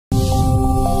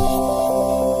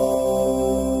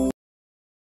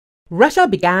Russia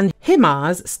began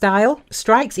HIMARS-style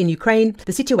strikes in Ukraine.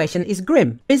 The situation is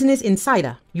grim. Business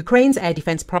Insider. Ukraine's air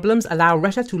defense problems allow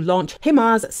Russia to launch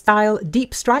HIMARS-style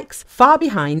deep strikes far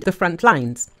behind the front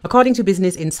lines. According to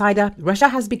Business Insider, Russia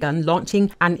has begun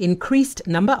launching an increased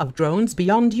number of drones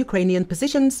beyond Ukrainian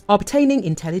positions, obtaining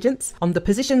intelligence on the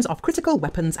positions of critical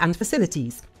weapons and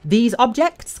facilities. These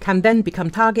objects can then become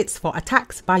targets for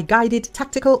attacks by guided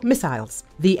tactical missiles.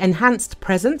 The enhanced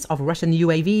presence of Russian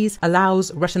UAVs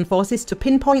allows Russian forces to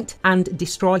pinpoint and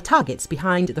destroy targets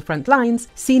behind the front lines,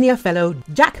 senior fellow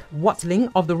Jack Watling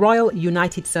of the Royal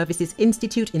United Services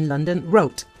Institute in London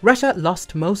wrote. Russia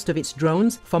lost most of its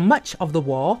drones for much of the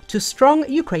war to strong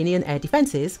Ukrainian air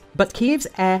defenses, but Kiev's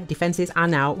air defenses are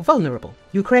now vulnerable.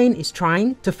 Ukraine is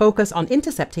trying to focus on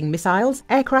intercepting missiles,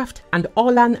 aircraft, and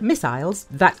Orlan missiles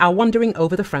that are wandering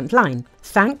over the front line.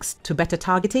 Thanks to better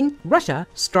targeting, Russia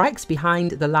strikes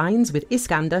behind the lines with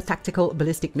Iskander tactical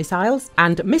ballistic missiles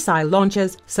and missile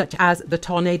launchers such as the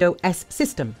Tornado S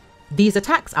system. These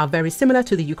attacks are very similar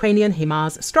to the Ukrainian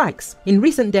HIMARS strikes. In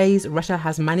recent days, Russia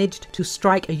has managed to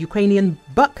strike a Ukrainian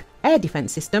Bucha air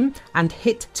defense system and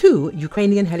hit 2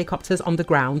 Ukrainian helicopters on the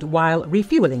ground while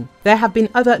refueling. There have been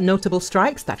other notable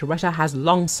strikes that Russia has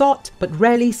long sought but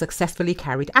rarely successfully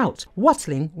carried out.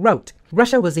 Watling wrote,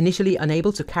 Russia was initially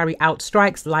unable to carry out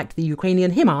strikes like the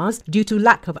Ukrainian HIMARS due to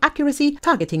lack of accuracy,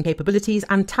 targeting capabilities,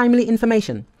 and timely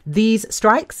information. These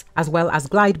strikes, as well as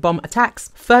glide bomb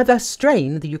attacks, further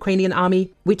strain the Ukrainian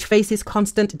army, which faces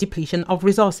constant depletion of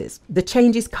resources. The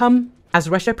changes come as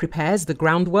Russia prepares the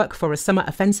groundwork for a summer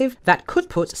offensive that could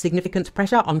put significant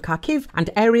pressure on Kharkiv and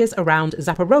areas around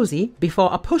Zaporozhye before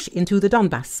a push into the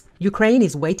Donbass. Ukraine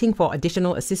is waiting for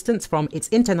additional assistance from its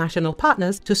international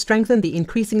partners to strengthen the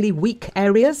increasingly weak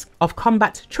areas of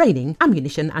combat training,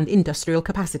 ammunition, and industrial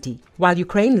capacity. While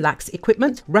Ukraine lacks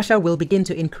equipment, Russia will begin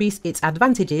to increase its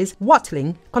advantages,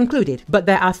 Watling concluded. But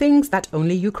there are things that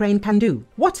only Ukraine can do.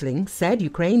 Watling said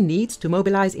Ukraine needs to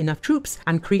mobilize enough troops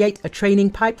and create a training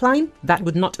pipeline that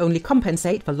would not only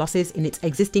compensate for losses in its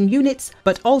existing units,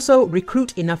 but also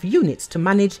recruit enough units to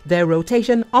manage their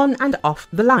rotation on and off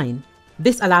the line.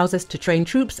 This allows us to train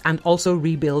troops and also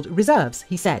rebuild reserves,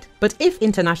 he said. But if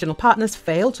international partners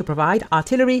fail to provide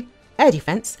artillery, air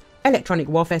defense, electronic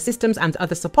warfare systems, and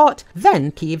other support,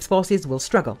 then Kiev's forces will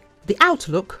struggle. The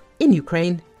outlook in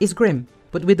Ukraine is grim,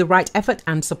 but with the right effort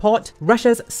and support,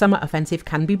 Russia's summer offensive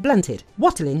can be blunted,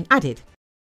 Watling added.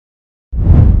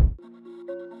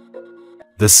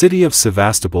 The city of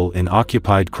Sevastopol in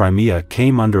occupied Crimea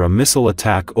came under a missile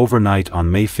attack overnight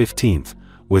on May 15th,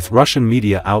 with Russian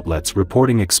media outlets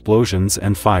reporting explosions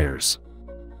and fires.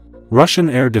 Russian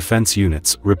air defense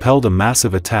units repelled a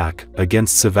massive attack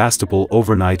against Sevastopol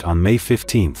overnight on May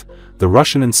 15th, the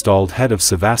Russian-installed head of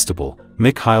Sevastopol,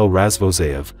 Mikhail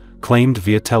Razvozayev, claimed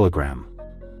via telegram.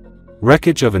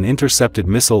 Wreckage of an intercepted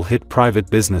missile hit private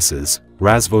businesses,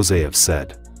 Razvozayev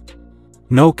said.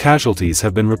 No casualties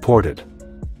have been reported.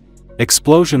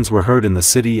 Explosions were heard in the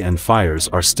city and fires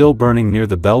are still burning near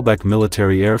the Belbek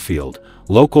military airfield,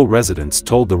 local residents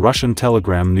told the Russian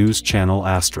telegram news channel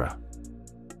Astra.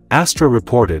 Astra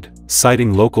reported,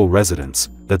 citing local residents,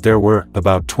 that there were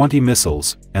about 20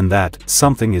 missiles and that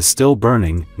something is still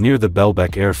burning near the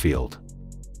Belbek airfield.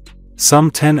 Some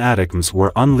 10 atoms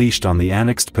were unleashed on the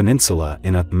annexed peninsula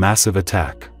in a massive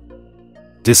attack.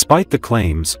 Despite the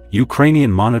claims,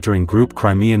 Ukrainian monitoring group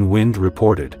Crimean Wind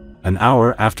reported, an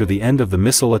hour after the end of the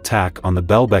missile attack on the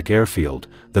Belbek airfield,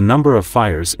 the number of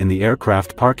fires in the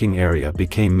aircraft parking area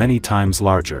became many times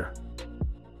larger.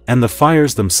 And the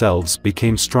fires themselves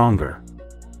became stronger.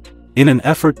 In an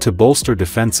effort to bolster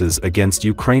defenses against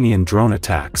Ukrainian drone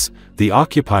attacks, the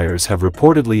occupiers have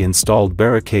reportedly installed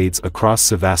barricades across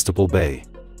Sevastopol Bay.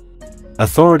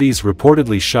 Authorities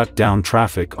reportedly shut down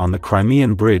traffic on the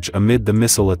Crimean Bridge amid the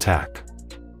missile attack.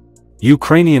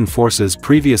 Ukrainian forces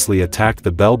previously attacked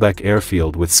the Belbek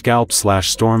airfield with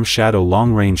Scalp/Storm Shadow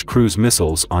long-range cruise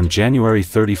missiles on January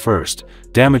 31,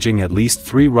 damaging at least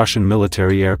 3 Russian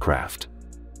military aircraft.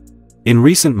 In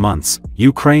recent months,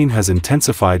 Ukraine has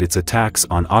intensified its attacks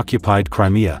on occupied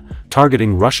Crimea,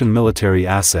 targeting Russian military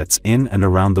assets in and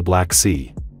around the Black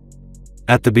Sea.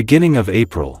 At the beginning of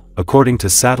April, according to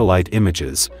satellite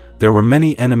images, there were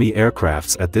many enemy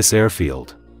aircrafts at this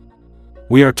airfield.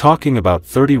 We are talking about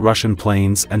 30 Russian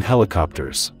planes and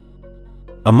helicopters.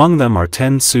 Among them are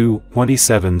 10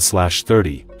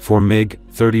 Su-27/30, 4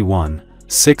 MiG-31,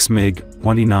 6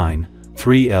 MiG-29,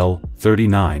 3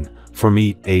 L-39, 4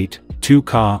 Mi-8, 2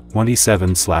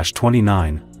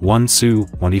 Ka-27/29, 1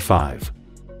 Su-25.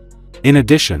 In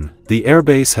addition, the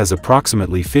airbase has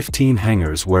approximately 15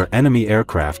 hangars where enemy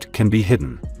aircraft can be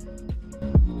hidden.